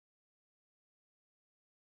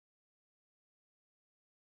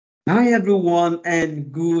Hi, everyone,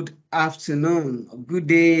 and good afternoon, good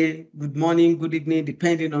day, good morning, good evening,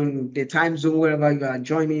 depending on the time zone wherever you are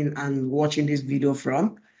joining and watching this video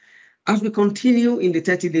from. As we continue in the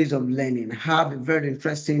 30 days of learning, I have a very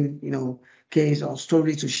interesting, case or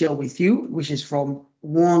story to share with you, which is from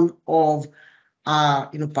one of our,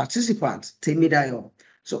 participants, Temidayo.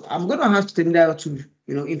 So I'm going to ask Temidayo to,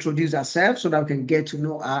 introduce herself so that we can get to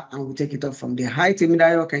know her and we'll take it up from there. Hi,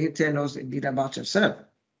 Temidayo, can you tell us a bit about yourself?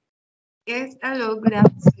 Yes, hello, good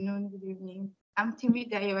afternoon, good evening. I'm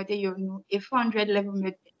Temidayo Adeyonu, a 400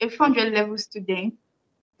 level student,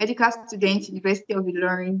 medical student, University of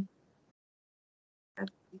Ilorin.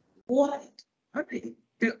 What? Okay.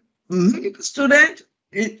 Medical student?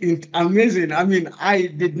 Amazing. I mean, I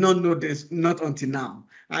did not know this, not until now.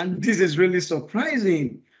 And this is really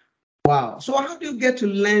surprising. Wow. So how do you get to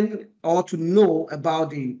learn or to know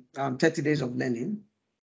about the 30 days of learning?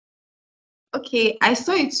 Okay, I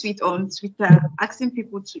saw a tweet on Twitter asking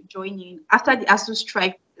people to join in after the ASU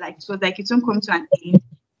strike, like it was like it won't come to an end.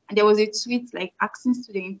 And there was a tweet like asking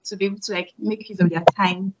students to be able to like make use of their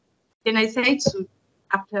time. Then I decided to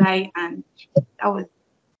apply, and that was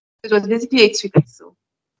it was basically a tweet I saw.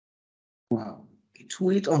 Wow. A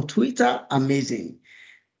tweet on Twitter, amazing.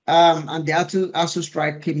 And the ASU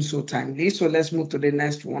strike came so timely. So let's move to the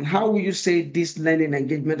next one. How will you say this learning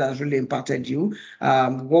engagement has really impacted you?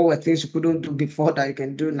 What were things you couldn't do before that you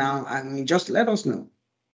can do now? I mean, just let us know.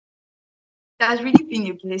 It has really been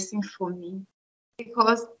a blessing for me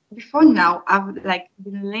because before now I've like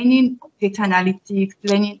been learning data analytics,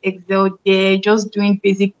 learning Excel there, just doing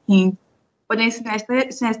basic things. But then since I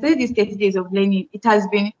started these 30 days of learning, it has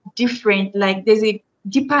been different. Like there's a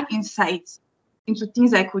deeper insight into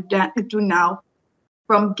things I could do now,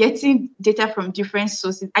 from getting data from different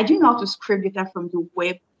sources. I didn't know how to scrape data from the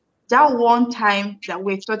web. That one time that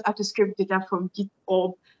we taught how to scrape data from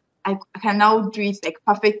GitHub, I can now do it like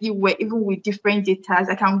perfectly well, even with different data.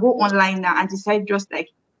 I can go online now and decide just like,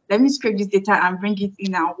 let me scrape this data and bring it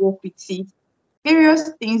in and work with it. Various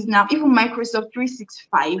things now, even Microsoft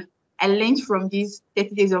 365, I learned from these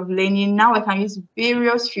 30 days of learning. Now I can use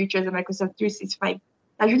various features of Microsoft 365.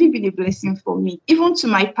 That's really been a blessing for me. Even to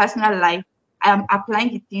my personal life, I am applying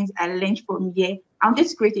the things I learned from here. I wanted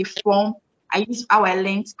to create a form. I use how I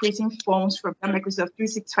learned creating forms from that Microsoft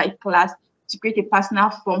 365 class to create a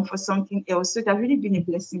personal form for something else. So it has really been a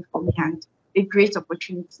blessing for me and a great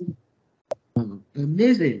opportunity.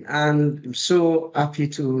 Amazing. And I'm so happy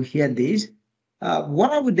to hear this.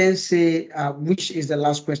 What I would then say, which is the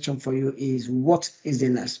last question for you, is what is the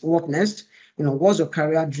next? What next? What's your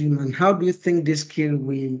career dream and how do you think this skill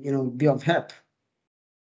will, be of help?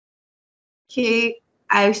 Okay,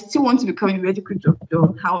 I still want to become a medical doctor.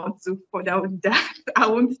 I want to further with that. I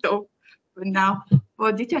won't stop for now.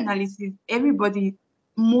 For data analysis,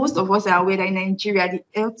 most of us are aware that in Nigeria,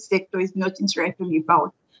 the health sector is not interacting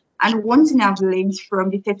about. And one thing I've learned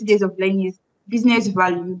from the 30 days of learning is business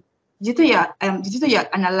value. The data you're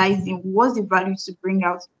analyzing, what's the value to bring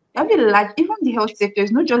out? Even the health sector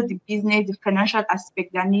is not just the business, the financial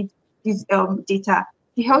aspect that needs this data.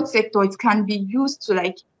 The health sector, it can be used to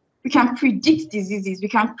like, we can predict diseases, we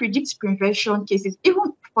can predict prevention cases, even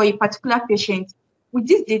for a particular patient. With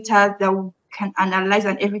this data that we can analyze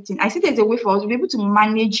and everything, I see there's a way for us to be able to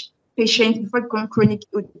manage patients before becoming chronic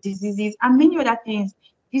diseases and many other things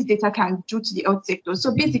this data can do to the health sector.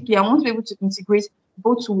 So basically, I want to be able to integrate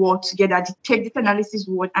both worlds together, the tech data analysis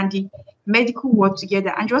world and the medical world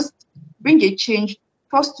together, and just bring a change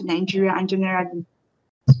first to Nigeria and generally.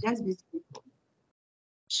 So that's basically it.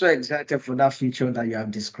 So excited for that feature that you have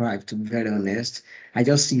described, to be very honest. I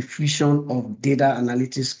just see fusion of data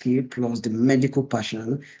analytics skill plus the medical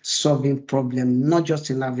passion, solving problem not just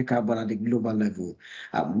in Africa but at the global level.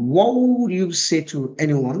 What would you say to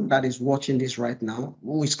anyone that is watching this right now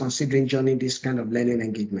who is considering joining this kind of learning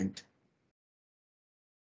engagement?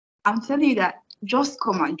 I'm telling you that just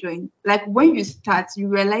come and join. Like when you start, you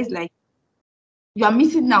realize like you are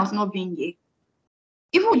missing out not being here.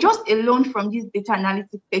 Even just alone from this data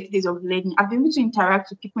analytics 30 days of learning, I've been able to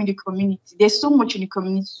interact with people in the community. There's so much in the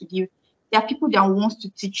community to give. There are people that wants to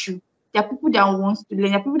teach you. There are people that wants to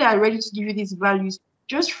learn. There are people that are ready to give you these values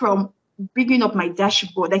just from bringing up my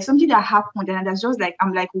dashboard, like something that happened and that's just like,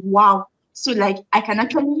 I'm like, wow. So like I can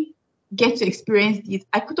actually get to experience this.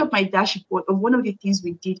 I put up my dashboard of one of the things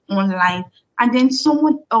we did online. And then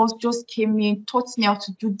someone else just came in, taught me how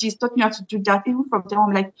to do this, taught me how to do that. Even from there,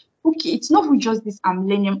 I'm like, okay, it's not just this I'm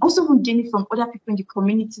learning. I'm also gaining from other people in the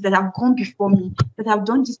community that have gone before me, that have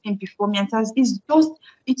done this thing before me. And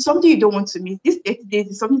it's something you don't want to miss. This 30 days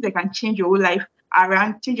is something that can change your whole life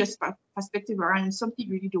around, change your perspective around. It's something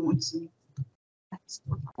you really don't want to miss.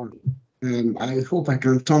 I hope I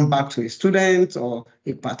can turn back to a student or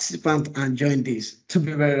a participant and join this, to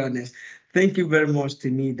be very honest. Thank you very much,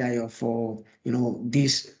 Temidayo, for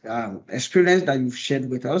this experience that you've shared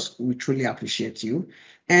with us. We truly appreciate you.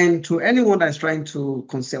 And to anyone that's trying to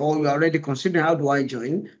consider, or you're already considering, how do I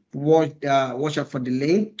join? Watch out for the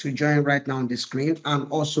link to join right now on the screen, and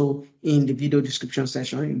also in the video description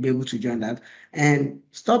section, you'll be able to join that. And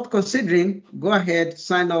stop considering, go ahead,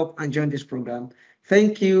 sign up and join this program.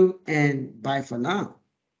 Thank you, and bye for now.